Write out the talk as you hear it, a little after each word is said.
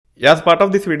As part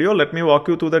of this video, let me walk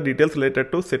you through the details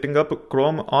related to setting up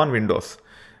Chrome on Windows.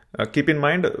 Keep in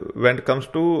mind, when it comes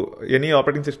to any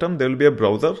operating system, there will be a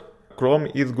browser. Chrome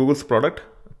is Google's product.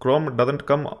 Chrome doesn't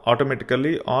come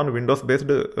automatically on Windows-based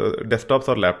desktops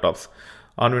or laptops.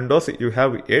 On Windows, you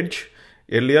have Edge.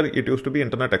 Earlier, it used to be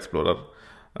Internet Explorer.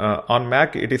 On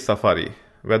Mac, it is Safari.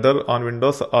 Whether on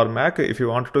Windows or Mac, if you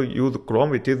want to use Chrome,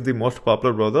 which is the most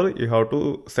popular browser, you have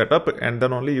to set up and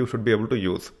then only you should be able to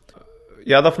use.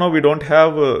 As of now, we don't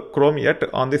have Chrome yet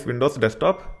on this Windows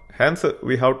desktop. Hence,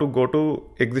 we have to go to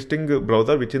existing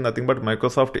browser, which is nothing but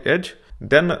Microsoft Edge.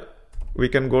 Then we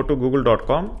can go to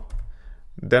google.com.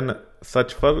 Then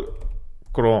search for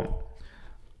Chrome.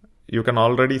 You can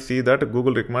already see that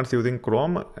Google recommends using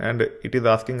Chrome and it is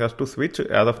asking us to switch.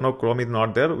 As of now, Chrome is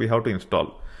not there. We have to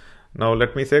install. Now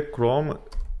let me say Chrome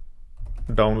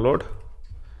download.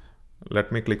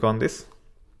 Let me click on this.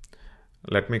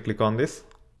 Let me click on this.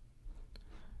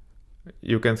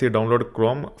 You can see download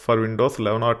Chrome for Windows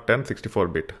 11 or 10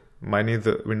 64-bit. Mine is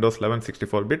Windows 11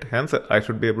 64-bit. Hence, I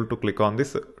should be able to click on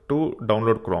this to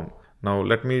download Chrome. Now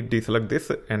let me deselect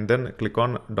this and then click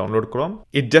on download Chrome.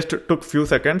 It just took few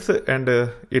seconds and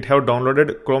it have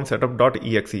downloaded Chrome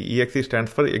setup.exe. Exe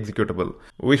stands for executable.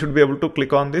 We should be able to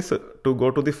click on this to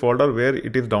go to the folder where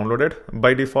it is downloaded.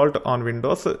 By default on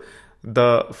Windows,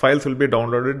 the files will be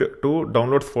downloaded to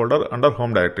downloads folder under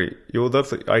home directory.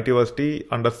 Users ITversity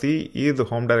under C is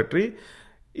home directory.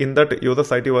 In that users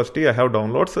ITversity, I have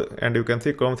downloads and you can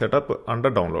see Chrome setup under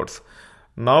downloads.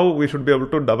 Now we should be able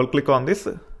to double click on this.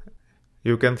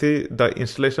 You can see the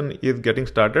installation is getting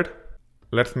started.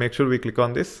 Let's make sure we click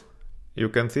on this. You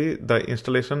can see the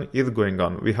installation is going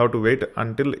on. We have to wait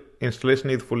until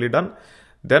installation is fully done.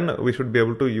 Then we should be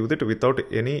able to use it without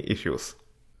any issues.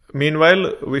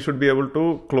 Meanwhile, we should be able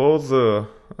to close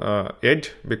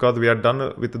Edge because we are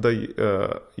done with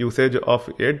the usage of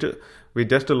Edge. We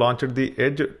just launched the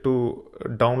Edge to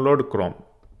download Chrome.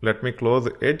 Let me close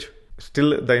Edge.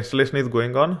 Still the installation is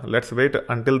going on. Let's wait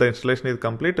until the installation is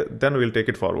complete, then we'll take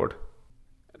it forward.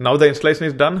 Now the installation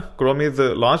is done. Chrome is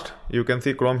launched. You can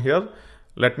see Chrome here.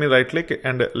 Let me right click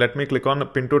and let me click on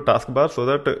pin to taskbar so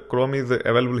that Chrome is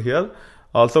available here.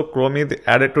 Also, Chrome is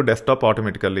added to desktop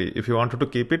automatically. If you wanted to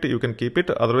keep it, you can keep it.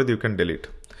 Otherwise, you can delete.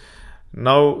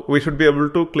 Now we should be able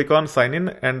to click on sign in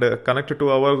and connect to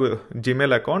our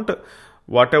Gmail account.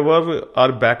 Whatever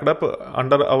are backed up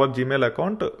under our Gmail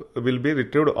account will be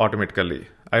retrieved automatically.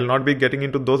 I will not be getting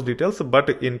into those details, but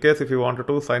in case if you wanted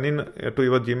to sign in to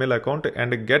your Gmail account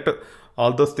and get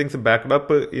all those things backed up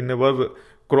in your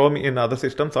Chrome in other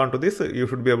systems onto this, you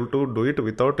should be able to do it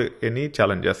without any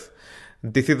challenges.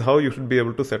 This is how you should be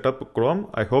able to set up Chrome.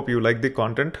 I hope you like the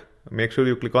content. Make sure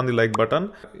you click on the like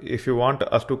button. If you want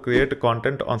us to create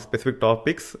content on specific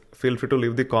topics, feel free to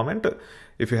leave the comment.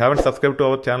 If you haven't subscribed to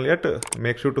our channel yet,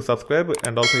 make sure to subscribe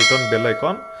and also hit on bell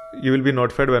icon. You will be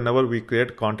notified whenever we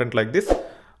create content like this.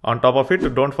 On top of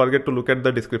it, don't forget to look at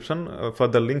the description for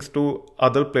the links to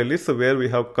other playlists where we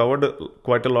have covered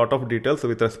quite a lot of details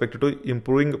with respect to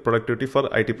improving productivity for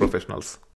IT professionals.